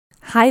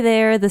Hi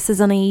there, this is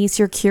Anais,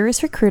 your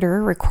curious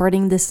recruiter,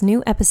 recording this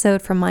new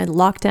episode from my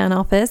lockdown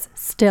office,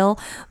 still,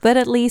 but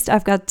at least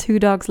I've got 2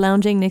 dogs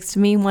lounging next to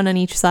me, one on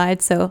each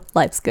side, so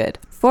life's good.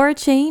 For a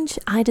change,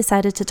 I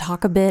decided to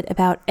talk a bit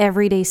about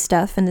everyday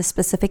stuff in this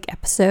specific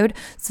episode,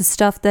 so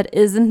stuff that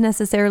isn't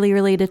necessarily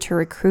related to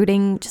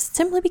recruiting, just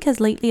simply because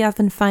lately I've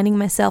been finding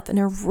myself in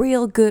a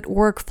real good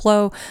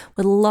workflow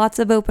with lots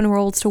of open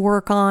roles to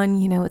work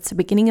on. You know, it's the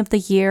beginning of the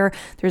year,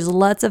 there's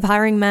lots of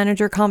hiring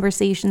manager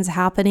conversations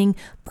happening,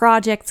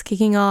 projects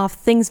kicking off,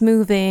 things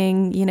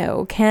moving,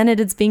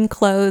 candidates being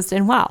closed,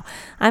 and wow,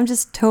 I'm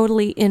just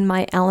totally in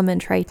my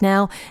element right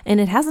now, and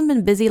it hasn't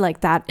been busy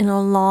like that in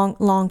a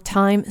long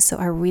time, so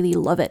I really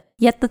love it.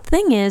 Yet the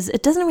thing is,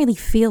 it doesn't really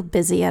feel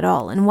busy at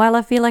all, and while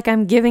I feel like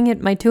I'm giving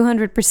it my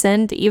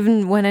 200%,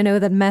 even when I know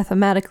that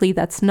mathematically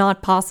that's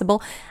not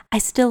possible, I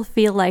still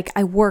feel like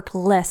I work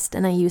less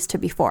than I used to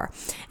before.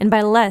 And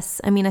by less,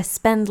 I mean I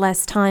spend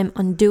less time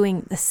on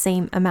doing the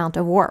same amount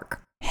of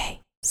work.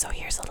 Hey, so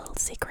here's a little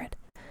secret.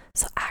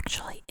 So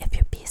actually, if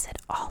you piece it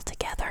all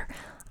together,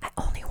 I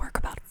only work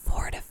about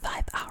 4 to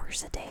 5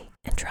 hours a day.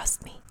 And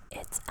trust me,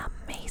 it's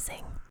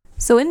amazing.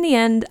 So in the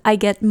end, I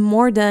get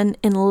more done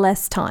in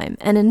less time.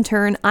 And in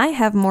turn, I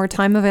have more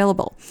time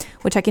available,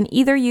 which I can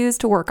either use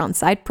to work on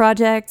side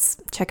projects,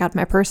 check out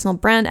my personal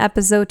brand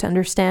episode to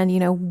understand,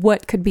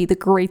 what could be the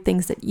great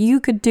things that you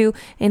could do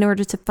in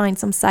order to find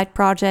some side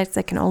projects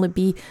that can only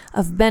be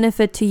of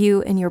benefit to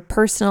you in your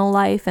personal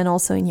life and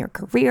also in your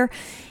career.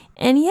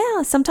 And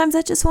yeah, sometimes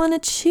I just want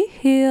to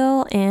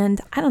chill and,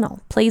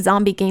 play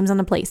zombie games on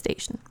the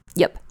PlayStation.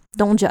 Yep,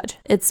 don't judge.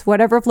 It's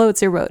whatever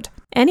floats your boat.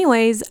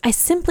 Anyways, I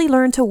simply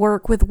learned to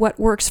work with what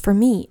works for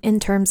me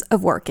in terms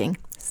of working.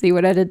 See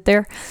what I did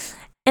there?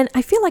 And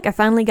I feel like I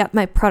finally got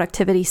my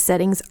productivity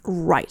settings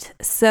right.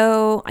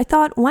 So I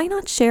thought, why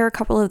not share a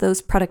couple of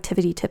those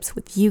productivity tips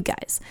with you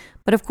guys?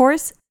 But of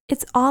course,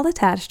 it's all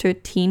attached to a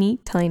teeny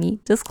tiny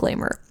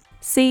disclaimer.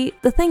 See,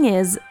 the thing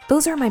is,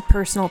 those are my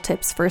personal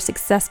tips for a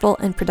successful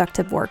and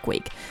productive work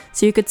week.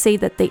 So you could say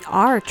that they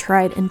are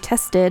tried and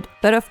tested,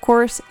 but of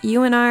course,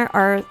 you and I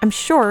are, I'm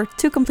sure,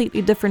 2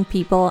 completely different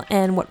people,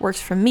 and what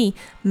works for me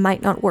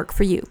might not work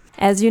for you.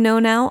 As you know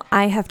now,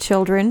 I have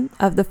children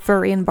of the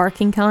furry and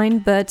barking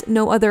kind, but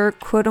no other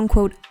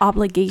quote-unquote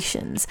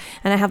obligations.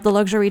 And I have the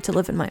luxury to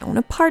live in my own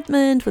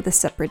apartment with a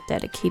separate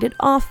dedicated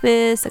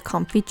office, a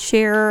comfy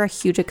chair, a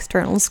huge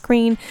external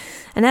screen.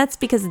 And that's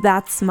because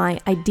that's my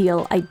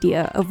ideal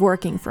idea of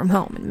working from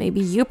home. And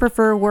maybe you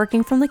prefer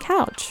working from the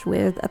couch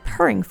with a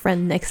purring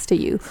friend next to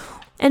you.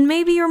 And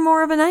maybe you're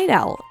more of a night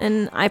owl,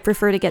 and I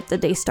prefer to get the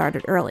day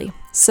started early.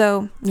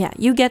 So yeah,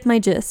 you get my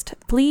gist.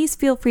 Please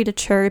feel free to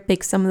cherry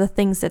pick some of the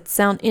things that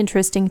sound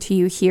interesting to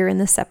you here in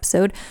this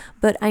episode,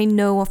 but I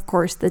know, of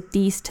course, that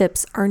these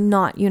tips are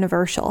not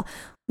universal.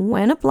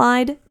 When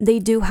applied, they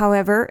do,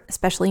 however,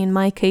 especially in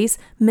my case,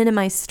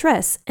 minimize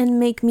stress and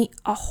make me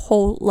a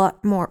whole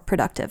lot more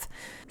productive.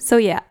 So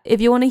yeah,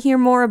 if you want to hear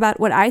more about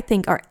what I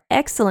think are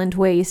excellent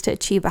ways to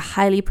achieve a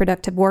highly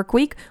productive work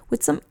week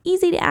with some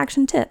easy to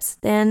action tips,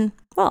 then,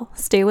 well,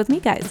 stay with me,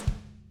 guys.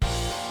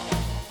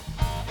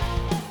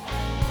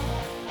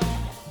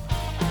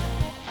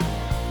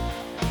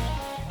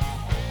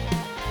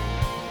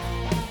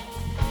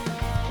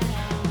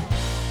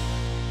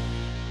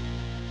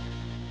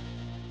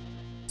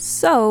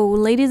 So,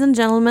 ladies and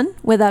gentlemen,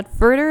 without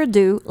further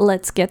ado,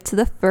 let's get to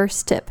the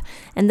first tip,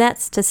 and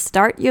that's to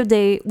start your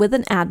day with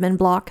an admin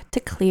block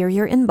to clear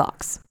your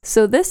inbox.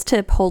 So this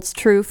tip holds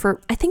true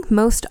for, I think,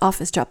 most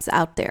office jobs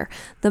out there.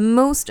 The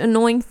most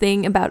annoying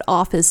thing about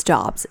office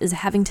jobs is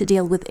having to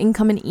deal with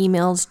incoming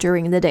emails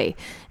during the day.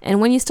 And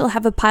when you still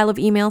have a pile of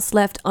emails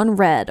left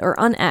unread or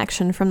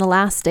unactioned from the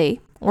last day,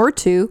 or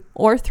 2,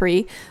 or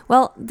 3,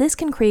 well, this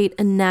can create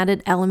an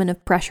added element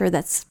of pressure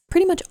that's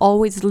pretty much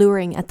always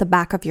luring at the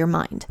back of your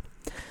mind.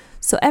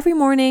 So every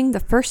morning, the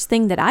first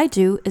thing that I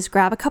do is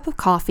grab a cup of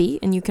coffee,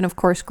 and you can of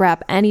course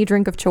grab any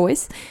drink of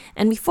choice,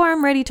 and before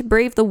I'm ready to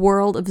brave the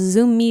world of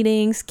Zoom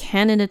meetings,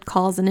 candidate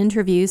calls, and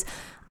interviews,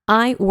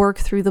 I work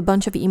through the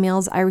bunch of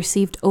emails I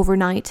received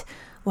overnight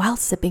while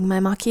sipping my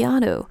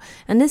macchiato.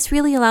 And this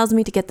really allows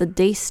me to get the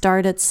day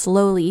started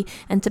slowly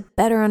and to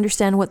better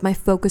understand what my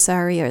focus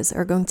areas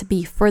are going to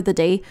be for the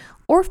day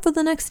or for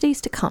the next days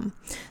to come.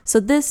 So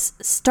this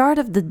start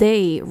of the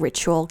day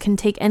ritual can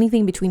take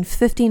anything between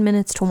 15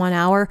 minutes to 1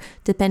 hour,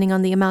 depending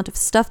on the amount of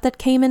stuff that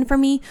came in for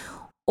me,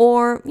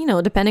 or,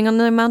 depending on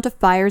the amount of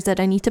fires that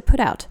I need to put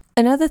out.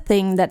 Another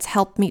thing that's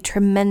helped me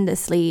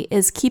tremendously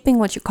is keeping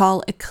what you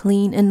call a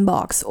clean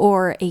inbox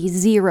or a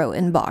zero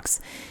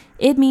inbox.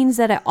 It means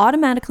that I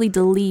automatically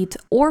delete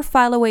or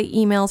file away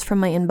emails from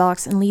my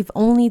inbox and leave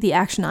only the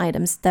action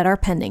items that are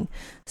pending.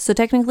 So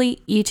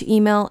technically, each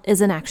email is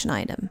an action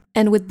item.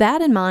 And with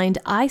that in mind,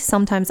 I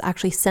sometimes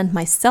actually send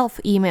myself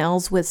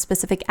emails with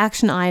specific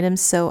action items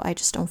so I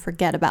just don't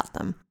forget about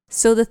them.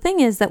 So the thing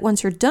is that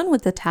once you're done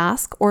with the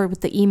task or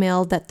with the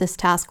email that this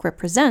task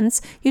represents,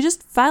 you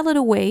just file it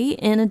away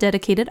in a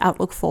dedicated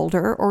Outlook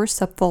folder or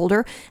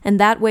subfolder, and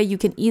that way you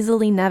can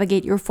easily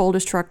navigate your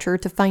folder structure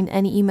to find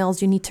any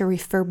emails you need to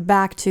refer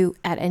back to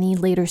at any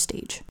later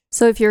stage.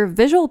 So if you're a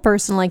visual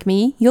person like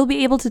me, you'll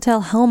be able to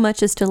tell how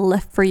much is still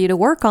left for you to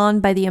work on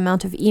by the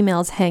amount of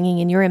emails hanging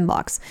in your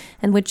inbox.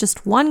 And with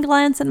just one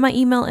glance at my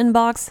email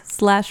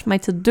inbox / my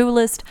to-do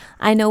list,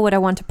 I know what I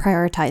want to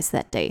prioritize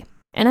that day.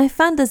 And I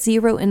found the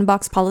zero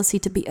inbox policy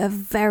to be a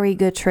very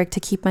good trick to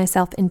keep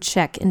myself in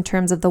check in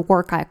terms of the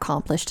work I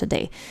accomplished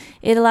today.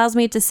 It allows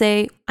me to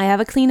say, I have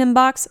a clean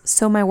inbox,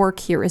 so my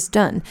work here is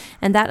done.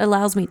 And that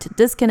allows me to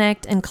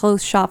disconnect and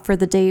close shop for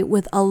the day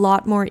with a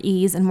lot more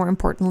ease and, more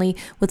importantly,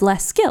 with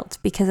less guilt,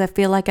 because I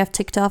feel like I've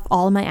ticked off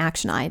all my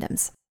action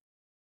items.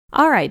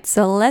 Alright,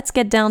 so let's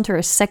get down to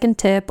our second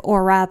tip,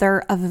 or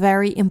rather a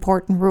very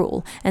important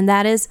rule, and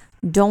that is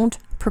don't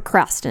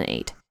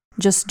procrastinate.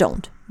 Just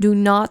don't. Do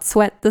not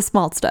sweat the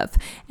small stuff.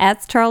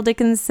 As Charles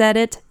Dickens said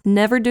it,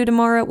 never do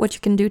tomorrow what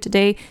you can do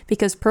today,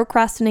 because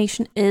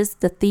procrastination is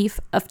the thief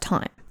of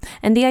time.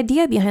 And the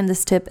idea behind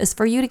this tip is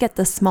for you to get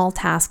the small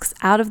tasks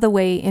out of the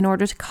way in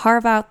order to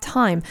carve out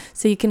time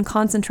so you can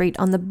concentrate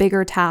on the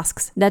bigger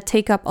tasks that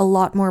take up a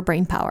lot more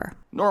brain power.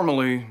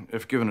 Normally,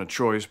 if given a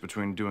choice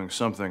between doing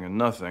something and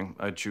nothing,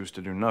 I'd choose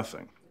to do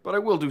nothing. But I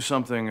will do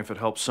something if it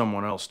helps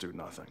someone else do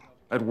nothing.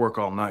 I'd work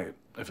all night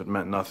if it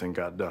meant nothing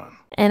got done.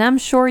 And I'm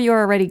sure you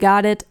already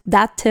got it.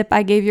 That tip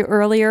I gave you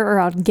earlier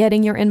around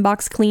getting your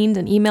inbox cleaned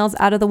and emails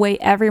out of the way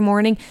every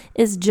morning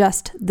is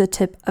just the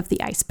tip of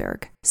the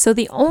iceberg. So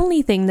the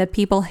only thing that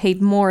people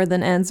hate more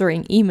than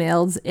answering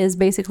emails is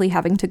basically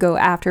having to go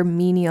after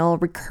menial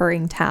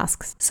recurring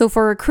tasks. So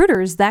for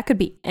recruiters, that could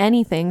be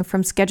anything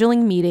from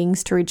scheduling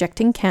meetings to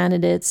rejecting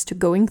candidates to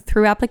going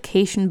through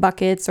application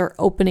buckets or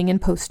opening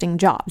and posting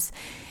jobs.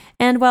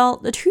 And well,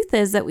 the truth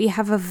is that we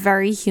have a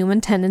very human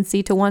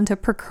tendency to want to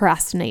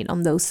procrastinate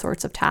on those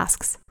sorts of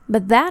tasks.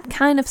 But that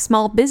kind of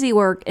small busy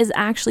work is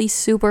actually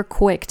super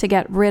quick to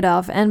get rid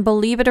of, and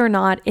believe it or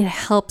not, it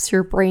helps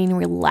your brain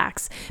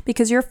relax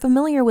because you're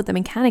familiar with the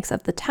mechanics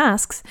of the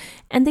tasks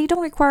and they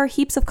don't require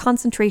heaps of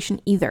concentration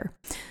either.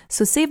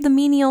 So save the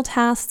menial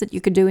tasks that you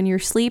could do in your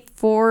sleep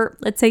for,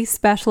 let's say,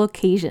 special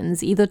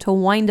occasions, either to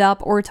wind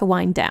up or to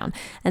wind down.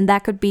 And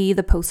that could be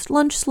the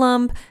post-lunch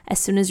slump, as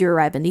soon as you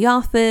arrive in the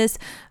office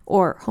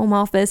or home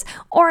office,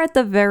 or at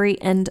the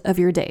very end of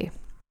your day.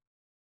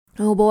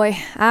 Oh boy,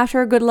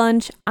 after a good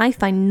lunch, I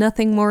find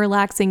nothing more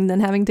relaxing than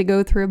having to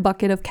go through a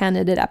bucket of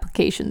candidate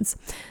applications.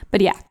 But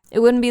yeah, it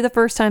wouldn't be the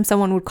first time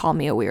someone would call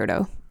me a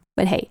weirdo.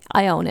 But hey,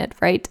 I own it,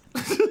 right?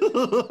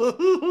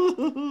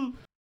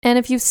 And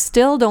if you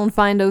still don't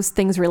find those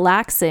things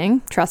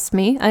relaxing, trust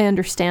me, I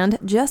understand,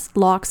 just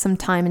lock some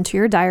time into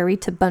your diary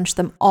to bunch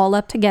them all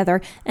up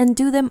together and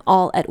do them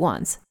all at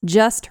once.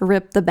 Just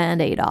rip the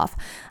band-aid off.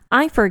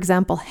 I, for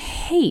example,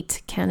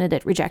 hate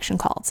candidate rejection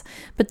calls,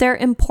 but they're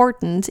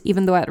important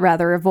even though I'd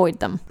rather avoid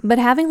them. But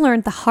having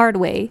learned the hard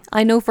way,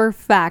 I know for a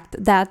fact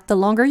that the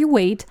longer you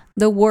wait,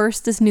 the worse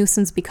this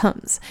nuisance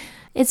becomes.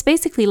 It's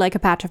basically like a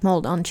patch of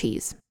mold on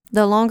cheese.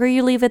 The longer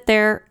you leave it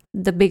there,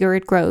 the bigger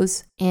it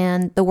grows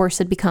and the worse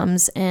it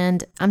becomes.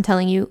 And I'm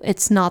telling you,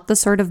 it's not the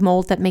sort of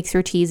mold that makes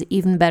your cheese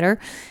even better.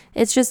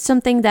 It's just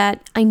something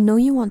that I know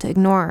you want to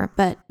ignore,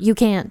 but you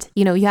can't.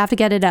 You have to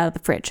get it out of the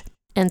fridge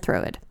and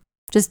throw it.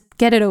 Just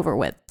get it over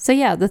with. So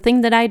yeah, the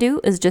thing that I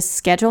do is just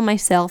schedule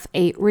myself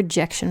a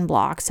rejection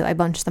block. So I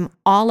bunch them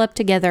all up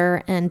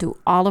together and do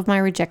all of my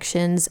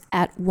rejections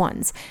at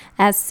once.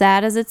 As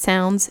sad as it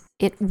sounds,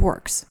 it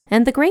works.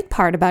 And the great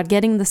part about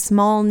getting the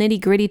small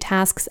nitty-gritty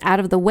tasks out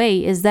of the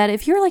way is that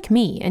if you're like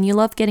me and you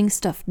love getting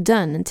stuff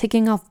done and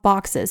ticking off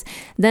boxes,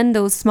 then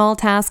those small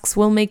tasks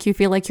will make you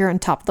feel like you're on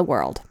top of the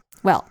world.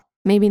 Well,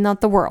 maybe not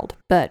the world,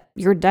 but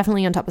you're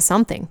definitely on top of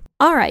something.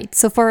 All right,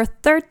 so for our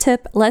third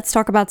tip, let's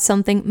talk about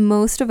something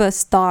most of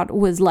us thought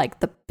was like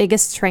the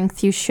biggest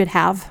strength you should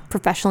have,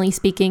 professionally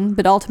speaking,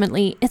 but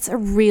ultimately it's a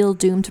real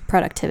doom to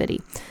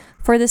productivity.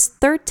 For this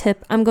third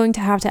tip, I'm going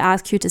to have to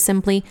ask you to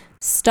simply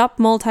stop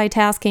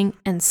multitasking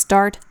and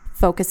start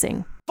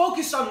focusing.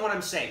 Focus on what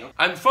I'm saying.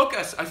 I'm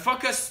focused. I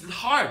focus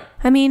hard.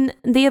 I mean,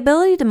 the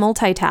ability to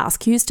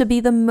multitask used to be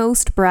the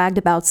most bragged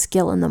about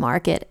skill in the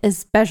market,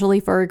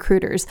 especially for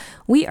recruiters.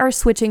 We are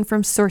switching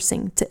from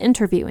sourcing to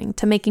interviewing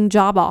to making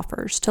job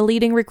offers to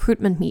leading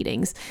recruitment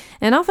meetings.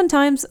 And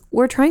oftentimes,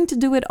 we're trying to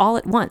do it all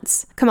at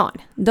once. Come on,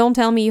 don't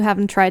tell me you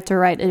haven't tried to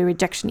write a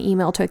rejection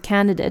email to a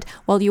candidate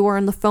while you were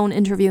on the phone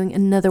interviewing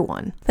another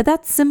one. But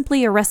that's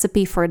simply a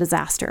recipe for a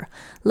disaster.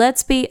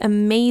 Let's be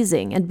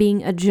amazing at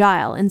being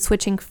agile and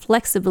switching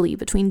flexibly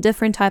between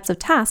different types of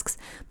tasks,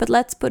 but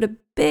let's put a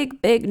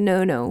big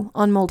no-no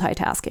on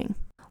multitasking.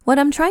 What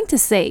I'm trying to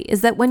say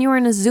is that when you're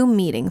in a Zoom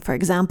meeting, for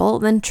example,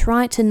 then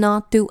try to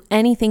not do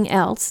anything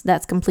else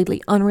that's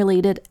completely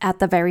unrelated at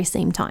the very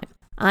same time.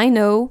 I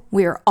know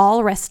we're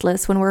all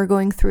restless when we're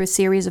going through a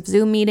series of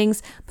Zoom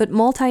meetings, but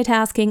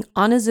multitasking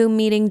on a Zoom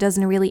meeting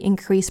doesn't really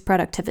increase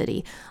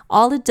productivity.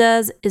 All it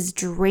does is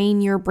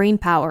drain your brain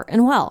power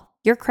and, well,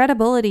 your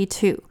credibility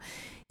too.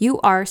 You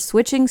are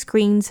switching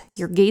screens,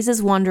 your gaze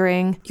is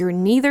wandering, you're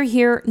neither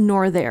here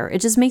nor there.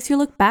 It just makes you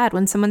look bad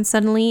when someone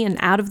suddenly and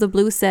out of the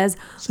blue says,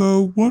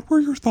 "So, what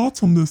were your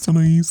thoughts on this,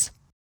 Anais?"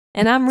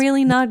 And I'm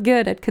really not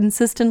good at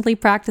consistently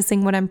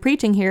practicing what I'm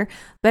preaching here,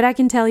 but I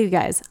can tell you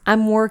guys,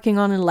 I'm working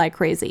on it like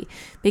crazy.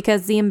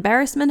 Because the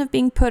embarrassment of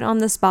being put on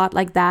the spot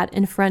like that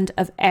in front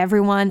of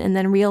everyone and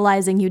then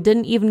realizing you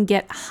didn't even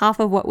get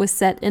half of what was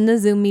said in the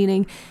Zoom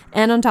meeting,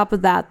 and on top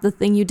of that, the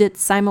thing you did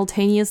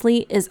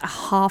simultaneously is a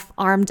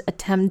half-armed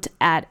attempt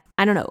at,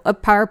 I don't know, a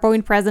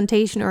PowerPoint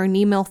presentation or an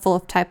email full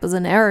of typos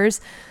and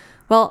errors.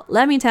 Well,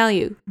 let me tell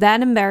you,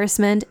 that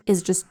embarrassment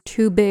is just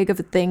too big of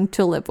a thing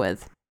to live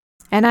with.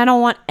 And I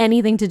don't want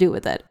anything to do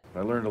with it.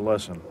 I learned a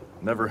lesson.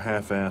 Never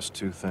half-ass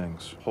two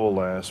things.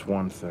 Whole-ass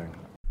one thing.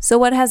 So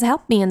what has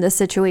helped me in this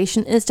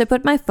situation is to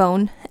put my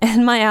phone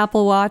and my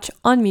Apple Watch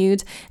on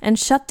mute and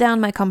shut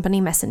down my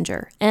company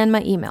messenger and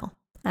my email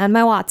and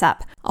my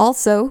WhatsApp.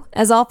 Also,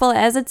 as awful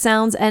as it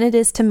sounds, and it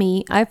is to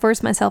me, I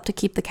force myself to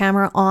keep the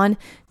camera on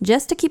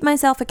just to keep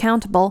myself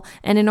accountable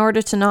and in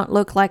order to not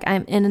look like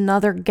I'm in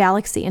another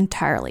galaxy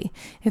entirely.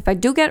 If I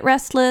do get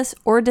restless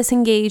or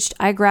disengaged,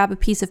 I grab a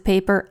piece of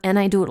paper and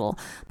I doodle.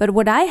 But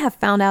what I have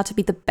found out to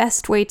be the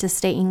best way to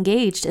stay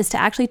engaged is to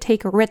actually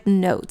take written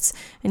notes.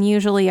 And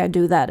usually I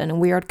do that in a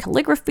weird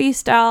calligraphy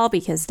style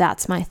because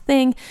that's my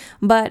thing.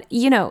 But,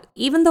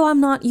 even though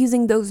I'm not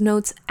using those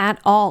notes at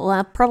all,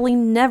 I'll probably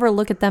never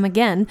look at them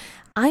again,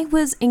 I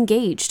was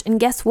engaged, and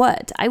guess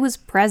what? I was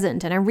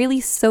present, and I really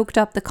soaked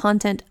up the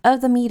content of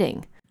the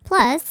meeting.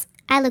 Plus,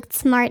 I looked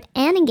smart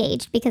and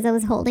engaged because I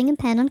was holding a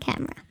pen on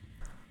camera.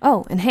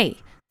 Oh, and hey,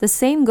 the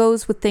same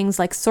goes with things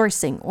like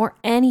sourcing or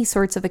any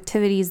sorts of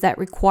activities that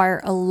require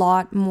a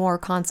lot more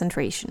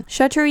concentration.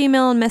 Shut your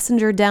email and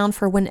messenger down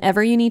for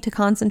whenever you need to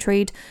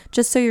concentrate,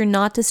 just so you're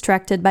not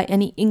distracted by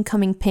any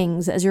incoming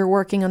pings as you're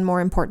working on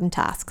more important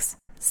tasks.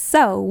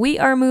 So we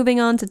are moving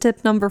on to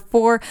tip number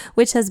 4,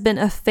 which has been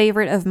a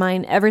favorite of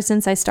mine ever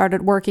since I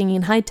started working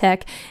in high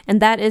tech.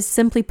 And that is,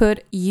 simply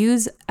put,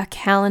 use a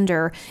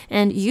calendar,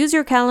 and use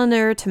your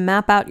calendar to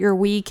map out your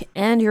week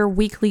and your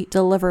weekly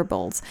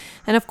deliverables.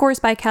 And of course,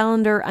 by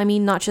calendar, I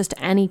mean not just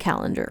any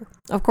calendar.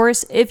 Of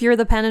course, if you're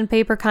the pen and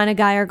paper kind of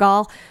guy or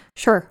gal,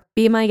 sure,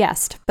 be my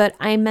guest, but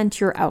I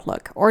meant your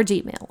Outlook or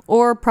Gmail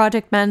or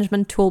project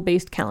management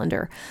tool-based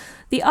calendar.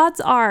 The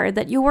odds are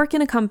that you work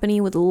in a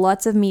company with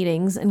lots of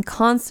meetings and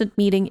constant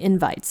meeting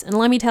invites. And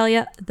let me tell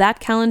you,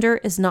 that calendar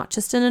is not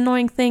just an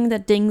annoying thing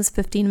that dings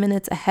 15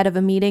 minutes ahead of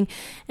a meeting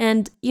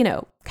and,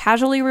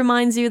 casually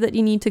reminds you that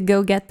you need to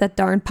go get that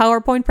darn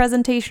PowerPoint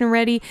presentation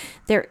ready.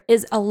 There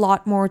is a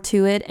lot more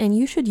to it, and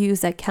you should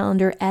use that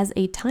calendar as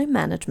a time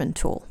management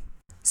tool.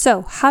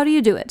 So, how do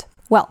you do it?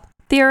 Well,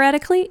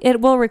 theoretically, it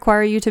will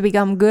require you to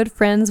become good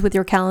friends with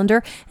your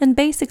calendar and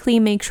basically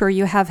make sure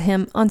you have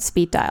him on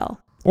speed dial.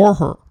 Or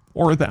her.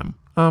 Or them.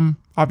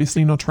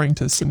 Obviously not trying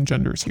to assume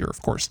genders here,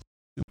 of course.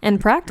 And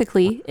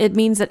practically, it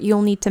means that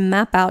you'll need to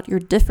map out your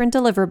different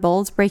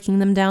deliverables, breaking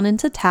them down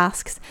into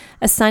tasks,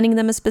 assigning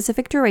them a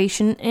specific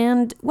duration,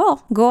 and,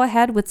 go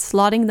ahead with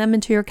slotting them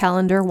into your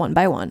calendar one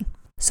by one.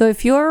 So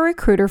if you're a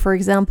recruiter, for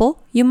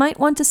example, you might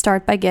want to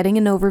start by getting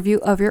an overview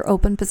of your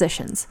open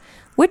positions.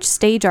 Which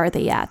stage are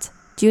they at?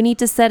 Do you need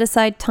to set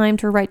aside time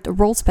to write the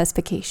role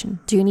specification?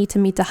 Do you need to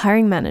meet the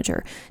hiring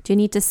manager? Do you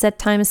need to set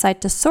time aside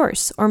to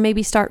source, or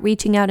maybe start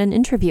reaching out and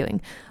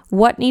interviewing?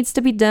 What needs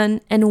to be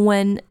done, and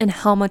when, and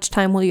how much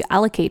time will you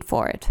allocate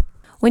for it?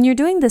 When you're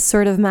doing this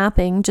sort of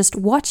mapping, just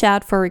watch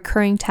out for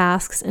recurring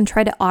tasks and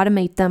try to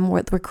automate them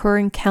with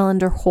recurring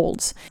calendar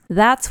holds.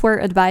 That's where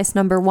advice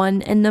number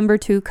 1 and number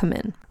 2 come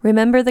in.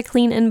 Remember the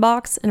clean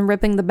inbox and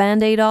ripping the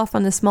band-aid off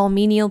on the small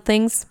menial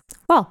things?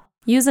 Well,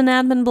 use an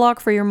admin block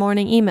for your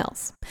morning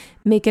emails.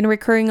 Make it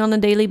recurring on a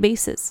daily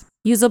basis.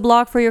 Use a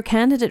block for your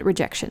candidate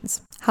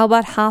rejections. How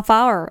about half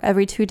hour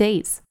every 2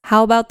 days?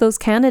 How about those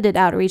candidate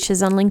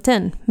outreaches on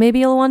LinkedIn? Maybe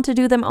you'll want to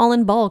do them all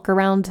in bulk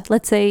around,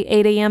 let's say,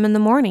 8 a.m. in the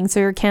morning so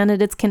your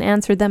candidates can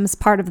answer them as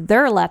part of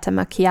their latte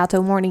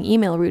macchiato morning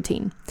email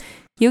routine.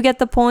 You get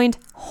the point.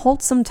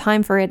 Hold some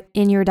time for it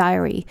in your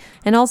diary.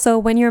 And also,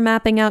 when you're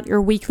mapping out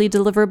your weekly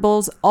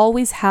deliverables,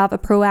 always have a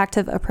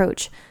proactive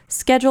approach.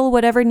 Schedule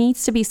whatever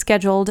needs to be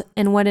scheduled,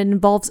 and when it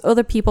involves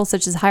other people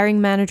such as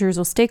hiring managers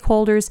or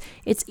stakeholders,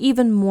 it's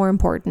even more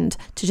important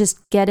to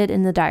just get it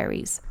in the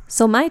diaries.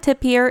 So my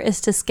tip here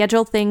is to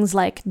schedule things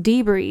like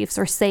debriefs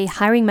or say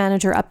hiring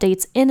manager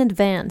updates in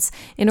advance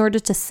in order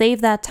to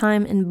save that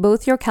time in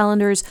both your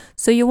calendars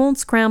so you won't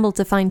scramble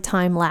to find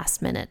time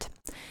last minute.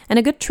 And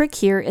a good trick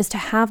here is to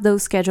have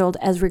those scheduled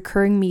as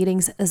recurring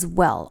meetings as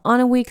well, on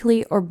a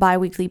weekly or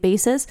bi-weekly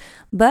basis,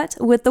 but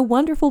with the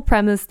wonderful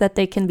premise that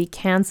they can be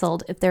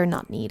canceled if they're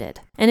not needed.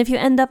 And if you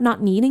end up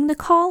not needing the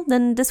call,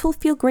 then this will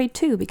feel great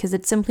too, because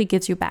it simply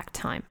gives you back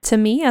time. To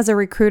me, as a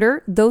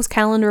recruiter, those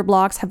calendar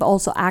blocks have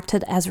also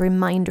acted as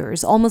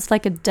reminders, almost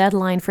like a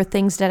deadline for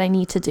things that I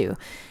need to do.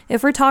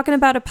 If we're talking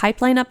about a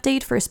pipeline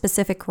update for a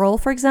specific role,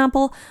 for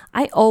example,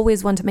 I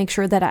always want to make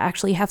sure that I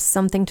actually have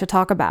something to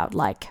talk about,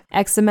 like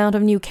X amount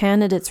of new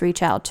candidates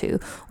reach out to,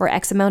 or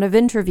X amount of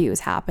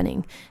interviews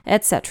happening,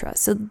 etc.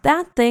 So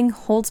that thing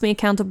holds me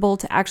accountable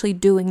to actually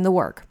doing the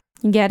work.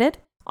 You get it?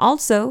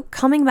 Also,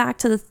 coming back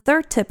to the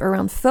third tip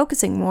around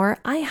focusing more,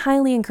 I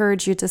highly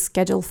encourage you to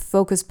schedule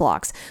focus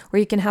blocks where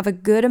you can have a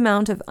good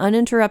amount of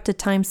uninterrupted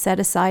time set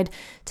aside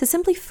to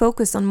simply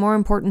focus on more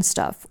important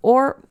stuff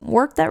or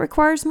work that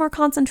requires more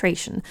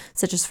concentration,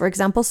 such as, for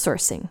example,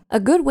 sourcing. A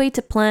good way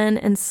to plan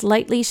and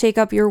slightly shake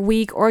up your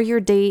week or your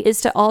day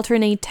is to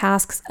alternate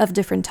tasks of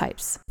different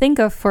types. Think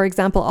of, for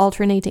example,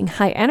 alternating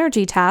high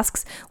energy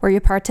tasks where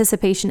your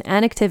participation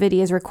and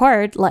activity is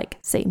required, like,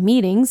 say,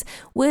 meetings,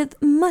 with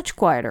much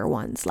quieter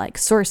ones like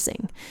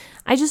sourcing.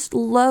 I just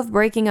love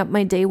breaking up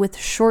my day with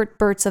short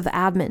spurts of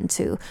admin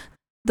too.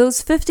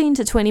 Those 15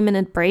 to 20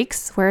 minute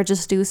breaks where I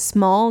just do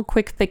small,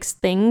 quick fix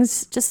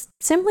things just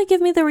simply give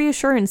me the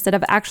reassurance that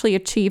I've actually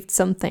achieved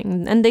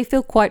something, and they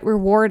feel quite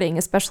rewarding,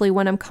 especially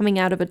when I'm coming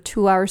out of a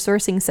 2-hour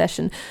sourcing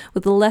session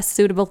with less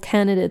suitable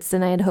candidates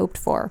than I had hoped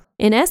for.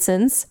 In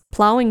essence,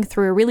 plowing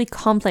through a really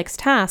complex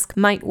task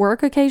might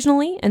work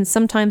occasionally, and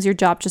sometimes your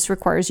job just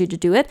requires you to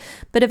do it,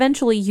 but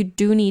eventually you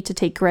do need to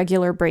take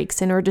regular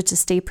breaks in order to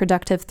stay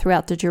productive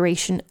throughout the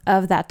duration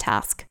of that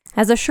task.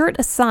 As a short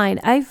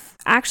aside, I've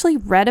actually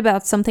read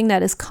about something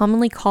that is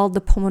commonly called the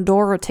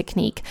Pomodoro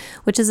technique,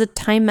 which is a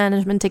time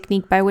management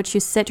technique by which you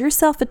set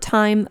yourself a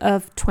time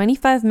of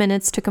 25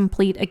 minutes to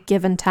complete a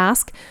given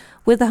task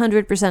with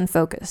 100%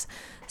 focus.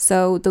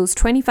 So those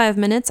 25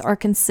 minutes are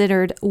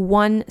considered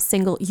one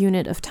single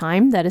unit of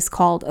time that is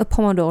called a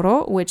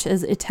pomodoro, which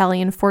is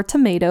Italian for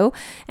tomato.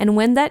 And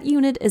when that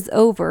unit is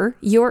over,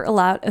 you're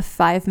allowed a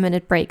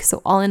 5-minute break.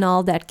 So all in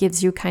all, that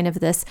gives you kind of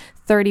this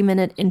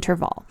 30-minute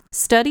interval.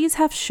 Studies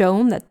have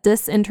shown that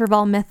this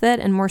interval method,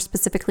 and more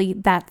specifically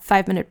that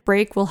 5-minute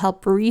break, will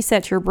help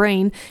reset your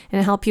brain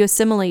and help you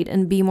assimilate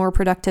and be more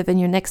productive in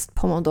your next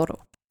pomodoro.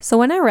 So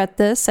when I read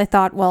this, I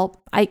thought,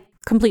 well, I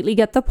completely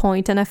get the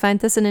point, and I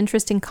find this an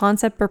interesting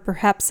concept, but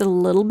perhaps a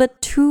little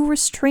bit too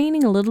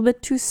restraining, a little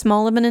bit too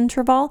small of an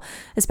interval,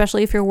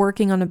 especially if you're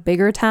working on a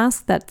bigger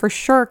task that for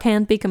sure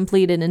can't be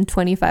completed in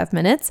 25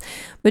 minutes.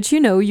 But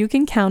you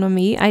can count on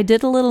me. I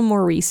did a little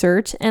more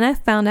research, and I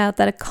found out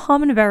that a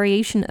common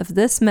variation of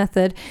this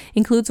method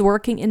includes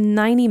working in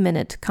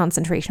 90-minute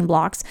concentration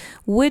blocks,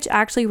 which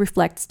actually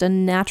reflects the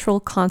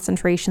natural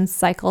concentration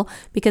cycle,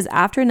 because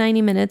after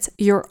 90 minutes,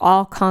 you're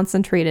all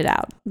concentrated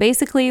out.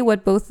 Basically,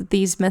 what both of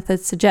these methods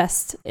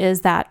suggest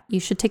is that you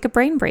should take a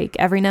brain break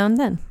every now and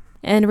then.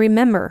 And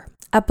remember,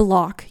 a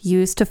block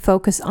used to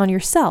focus on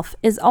yourself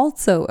is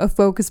also a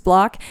focus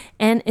block,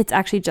 and it's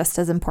actually just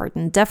as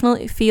important.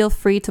 Definitely feel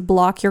free to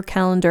block your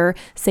calendar,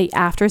 say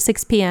after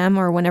 6 p.m.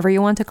 or whenever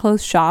you want to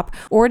close shop,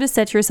 or to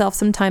set yourself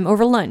some time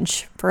over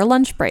lunch for a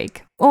lunch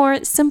break.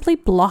 Or simply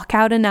block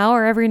out an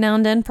hour every now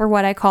and then for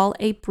what I call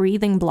a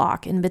breathing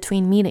block in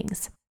between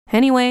meetings.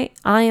 Anyway,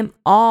 I am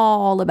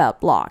all about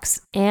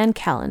blocks and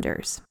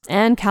calendars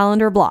and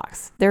calendar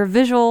blocks. They're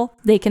visual,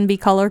 they can be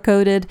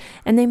color-coded,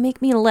 and they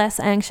make me less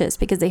anxious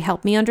because they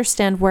help me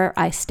understand where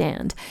I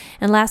stand.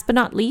 And last but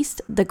not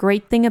least, the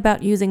great thing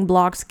about using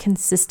blocks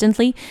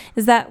consistently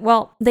is that,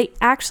 well, they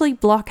actually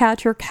block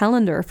out your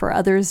calendar for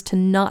others to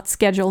not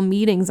schedule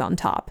meetings on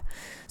top.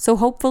 So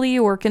hopefully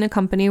you work in a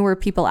company where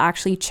people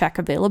actually check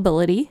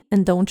availability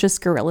and don't just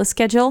guerrilla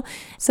schedule.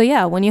 So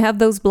yeah, when you have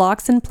those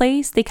blocks in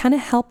place, they kind of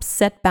help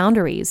set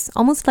boundaries,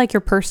 almost like your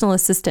personal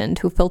assistant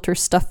who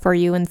filters stuff for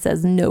you and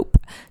says nope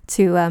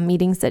to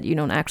meetings that you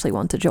don't actually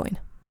want to join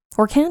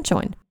or can't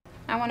join.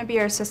 I want to be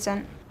your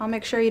assistant. I'll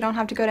make sure you don't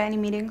have to go to any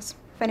meetings.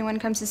 If anyone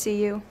comes to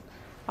see you,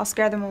 I'll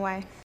scare them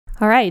away.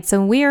 All right,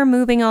 so we are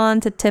moving on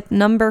to tip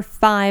number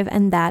 5,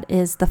 and that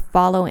is the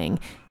following.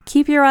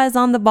 Keep your eyes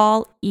on the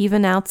ball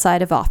even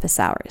outside of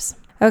office hours.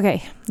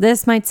 Okay,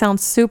 this might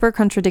sound super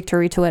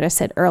contradictory to what I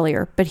said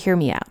earlier, but hear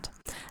me out.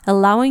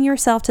 Allowing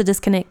yourself to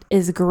disconnect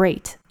is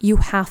great. You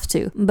have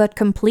to, but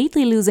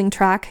completely losing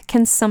track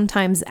can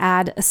sometimes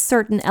add a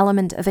certain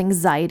element of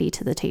anxiety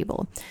to the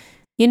table.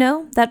 You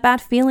know, that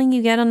bad feeling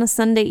you get on a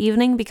Sunday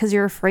evening because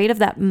you're afraid of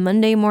that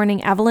Monday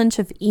morning avalanche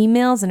of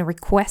emails and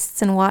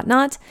requests and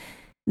whatnot?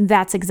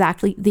 That's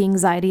exactly the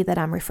anxiety that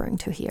I'm referring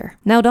to here.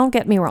 Now, don't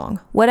get me wrong.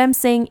 What I'm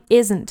saying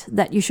isn't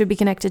that you should be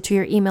connected to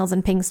your emails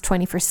and pings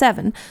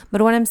 24/7,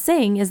 but what I'm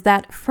saying is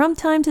that from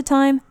time to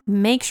time,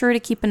 make sure to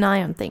keep an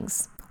eye on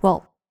things.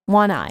 Well,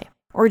 one eye,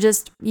 or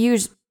just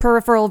use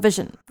peripheral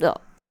vision. Ugh.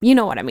 You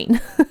know what I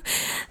mean.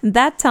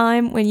 That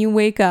time when you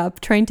wake up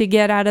trying to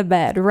get out of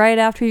bed right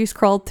after you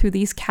scrolled through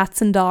these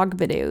cats and dog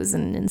videos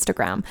on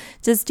Instagram.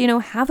 Just,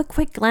 have a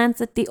quick glance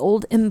at the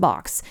old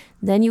inbox.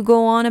 Then you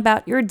go on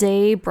about your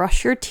day,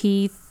 brush your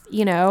teeth,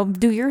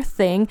 do your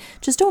thing.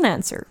 Just don't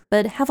answer,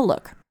 but have a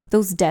look.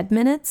 Those dead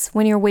minutes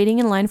when you're waiting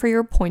in line for your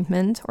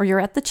appointment or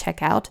you're at the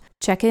checkout,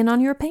 check in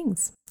on your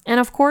pings. And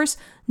of course,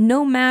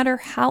 no matter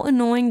how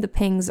annoying the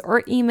pings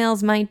or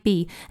emails might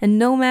be, and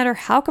no matter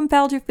how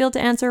compelled you feel to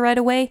answer right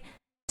away,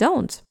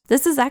 don't.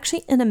 This is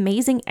actually an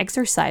amazing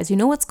exercise. You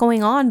know what's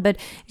going on, but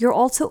you're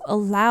also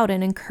allowed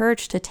and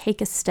encouraged to take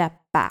a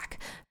step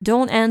back.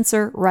 Don't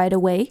answer right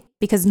away.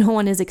 because no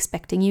one is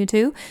expecting you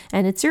to,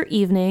 and it's your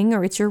evening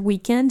or it's your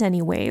weekend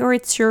anyway, or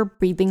it's your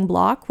breathing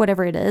block,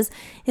 whatever it is.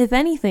 If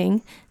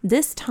anything,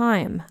 this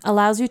time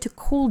allows you to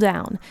cool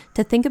down,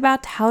 to think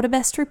about how to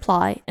best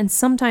reply, and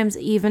sometimes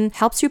even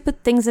helps you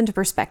put things into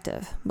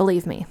perspective,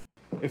 believe me.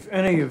 If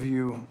any of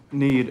you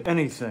need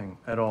anything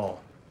at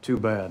all, too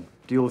bad.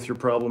 Deal with your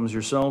problems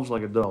yourselves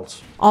like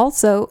adults.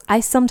 Also, I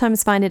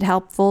sometimes find it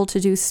helpful to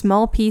do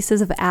small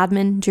pieces of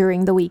admin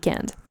during the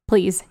weekend.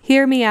 Please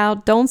hear me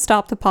out. Don't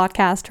stop the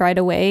podcast right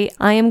away.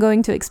 I am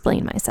going to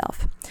explain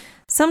myself.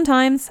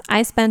 Sometimes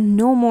I spend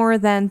no more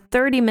than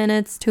 30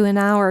 minutes to an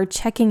hour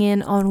checking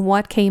in on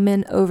what came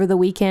in over the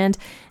weekend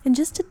and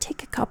just to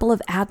take a couple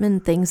of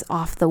admin things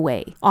off the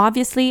way.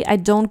 Obviously, I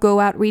don't go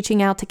out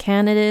reaching out to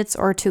candidates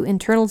or to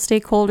internal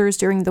stakeholders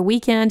during the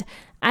weekend.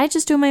 I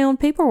just do my own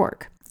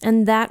paperwork.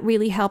 And that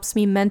really helps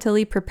me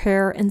mentally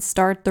prepare and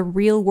start the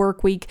real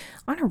work week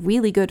on a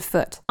really good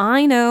foot.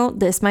 I know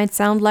this might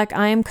sound like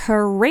I am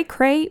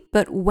cray-cray,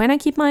 but when I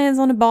keep my eyes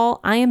on the ball,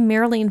 I am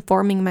merely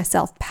informing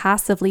myself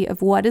passively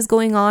of what is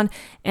going on,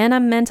 and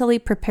I'm mentally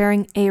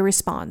preparing a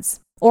response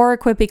or a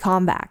quippy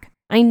comeback.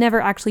 I never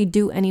actually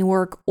do any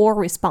work or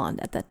respond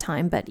at that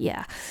time, but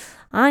yeah,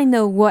 I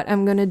know what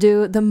I'm gonna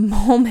do the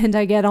moment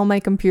I get on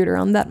my computer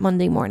on that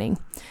Monday morning.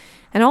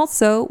 And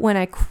also, when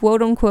I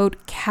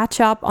quote-unquote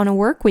catch up on a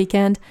work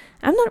weekend,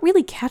 I'm not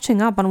really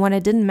catching up on what I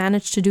didn't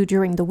manage to do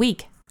during the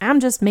week. I'm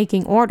just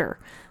making order.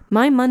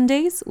 My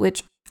Mondays,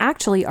 which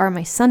actually are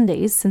my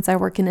Sundays since I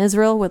work in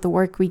Israel where the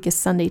work week is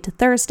Sunday to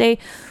Thursday,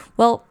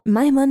 well,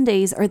 my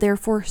Mondays are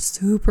therefore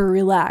super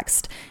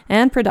relaxed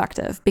and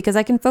productive because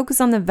I can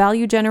focus on the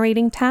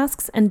value-generating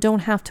tasks and don't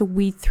have to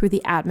weed through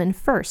the admin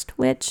first,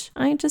 which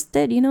I just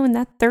did, in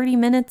that 30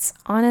 minutes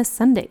on a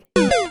Sunday.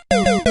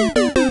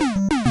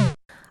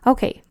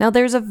 Okay, now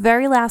there's a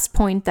very last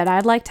point that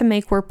I'd like to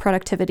make where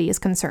productivity is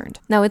concerned.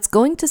 Now it's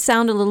going to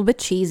sound a little bit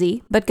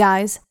cheesy, but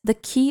guys, the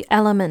key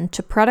element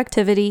to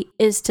productivity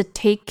is to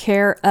take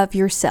care of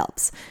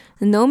yourselves.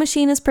 No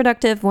machine is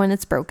productive when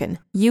it's broken.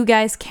 You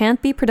guys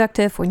can't be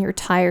productive when you're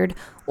tired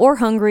or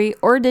hungry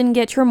or didn't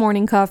get your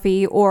morning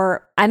coffee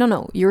or, I don't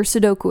know, your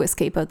Sudoku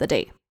escape of the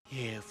day.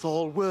 Yes,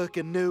 all work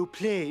and no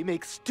play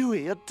makes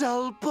Stewie a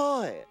dull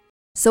boy.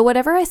 So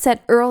whatever I said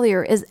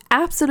earlier is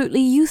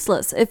absolutely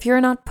useless if you're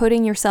not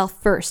putting yourself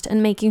first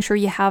and making sure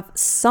you have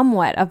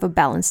somewhat of a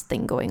balanced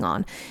thing going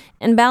on.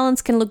 And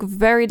balance can look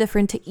very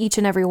different to each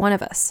and every one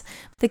of us.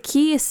 The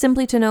key is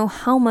simply to know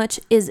how much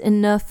is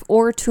enough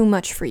or too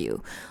much for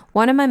you.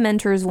 One of my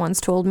mentors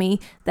once told me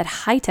that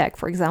high tech,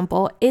 for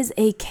example, is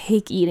a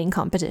cake eating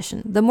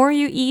competition. The more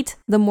you eat,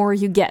 the more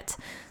you get.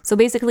 So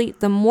basically,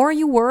 the more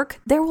you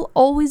work, there will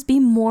always be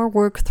more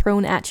work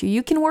thrown at you.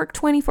 You can work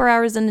 24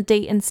 hours in a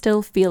day and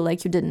still feel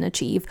like you didn't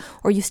achieve,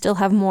 or you still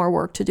have more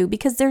work to do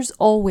because there's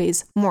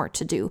always more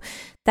to do.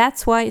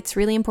 That's why it's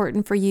really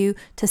important for you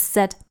to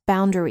set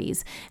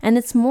boundaries, and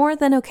it's more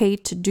than okay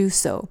to do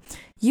so.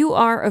 You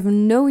are of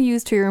no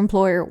use to your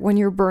employer when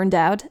you're burned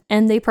out,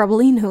 and they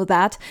probably know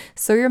that,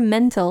 so your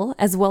mental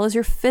as well as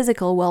your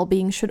physical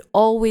well-being should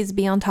always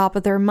be on top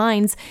of their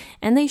minds,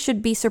 and they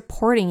should be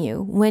supporting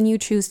you when you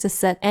choose to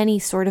set any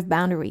sort of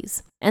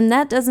boundaries. And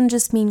that doesn't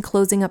just mean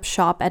closing up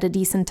shop at a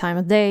decent time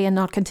of day and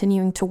not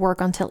continuing to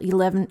work until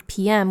 11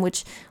 p.m.,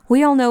 which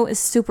we all know is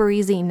super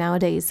easy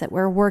nowadays that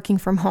we're working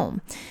from home.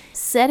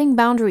 Setting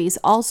boundaries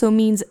also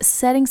means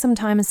setting some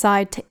time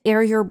aside to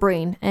air your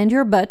brain and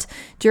your butt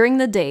during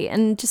the day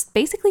and just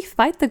basically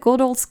fight the good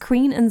old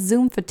screen and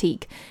Zoom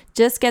fatigue.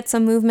 Just get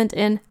some movement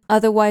in,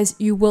 otherwise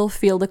you will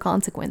feel the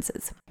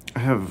consequences. I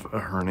have a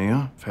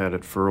hernia. I've had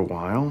it for a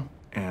while,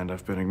 and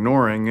I've been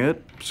ignoring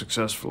it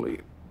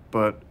successfully.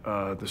 But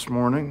this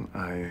morning,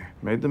 I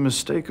made the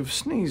mistake of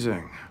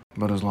sneezing.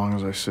 But as long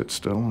as I sit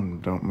still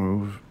and don't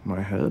move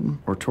my head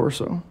or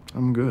torso,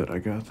 I'm good. I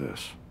got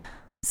this.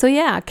 So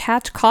yeah,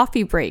 catch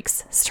coffee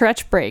breaks,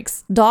 stretch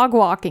breaks, dog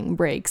walking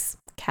breaks,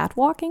 cat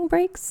walking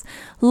breaks.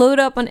 Load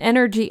up on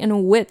energy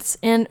and wits,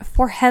 and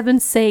for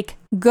heaven's sake,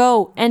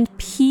 go and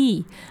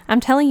pee.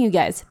 I'm telling you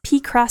guys,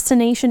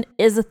 pee-crastination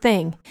is a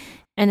thing,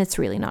 and it's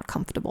really not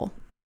comfortable.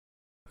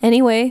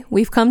 Anyway,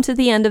 we've come to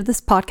the end of this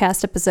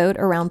podcast episode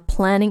around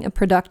planning a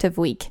productive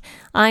week.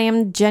 I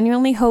am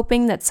genuinely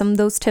hoping that some of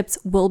those tips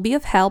will be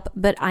of help,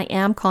 but I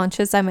am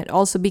conscious I might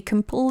also be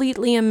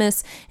completely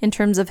amiss in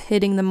terms of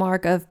hitting the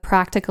mark of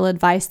practical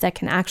advice that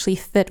can actually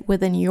fit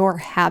within your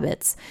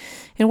habits.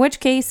 In which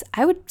case,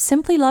 I would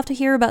simply love to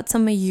hear about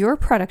some of your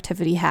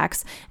productivity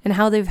hacks and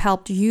how they've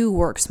helped you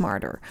work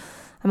smarter.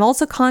 I'm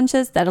also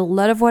conscious that a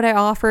lot of what I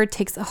offer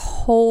takes a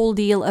whole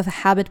deal of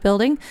habit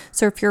building.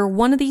 So if you're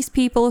one of these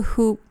people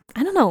who,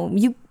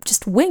 you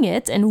just wing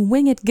it and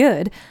wing it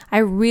good, I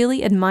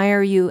really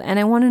admire you and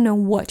I want to know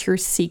what your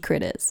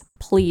secret is.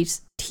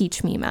 Please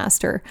teach me,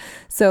 master.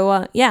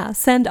 So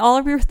send all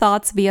of your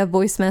thoughts via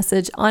voice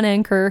message on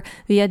Anchor,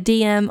 via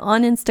DM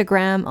on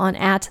Instagram on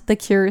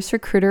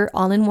 @thecuriousrecruiter,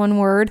 all in one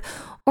word,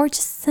 or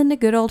just send a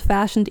good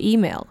old-fashioned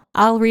email.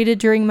 I'll read it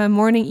during my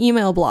morning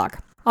email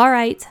block.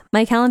 Alright,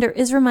 my calendar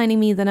is reminding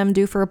me that I'm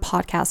due for a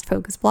podcast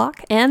focus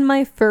block, and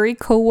my furry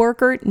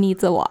coworker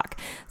needs a walk.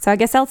 So I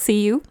guess I'll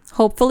see you,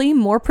 hopefully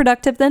more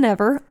productive than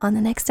ever, on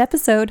the next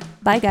episode.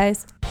 Bye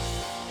guys.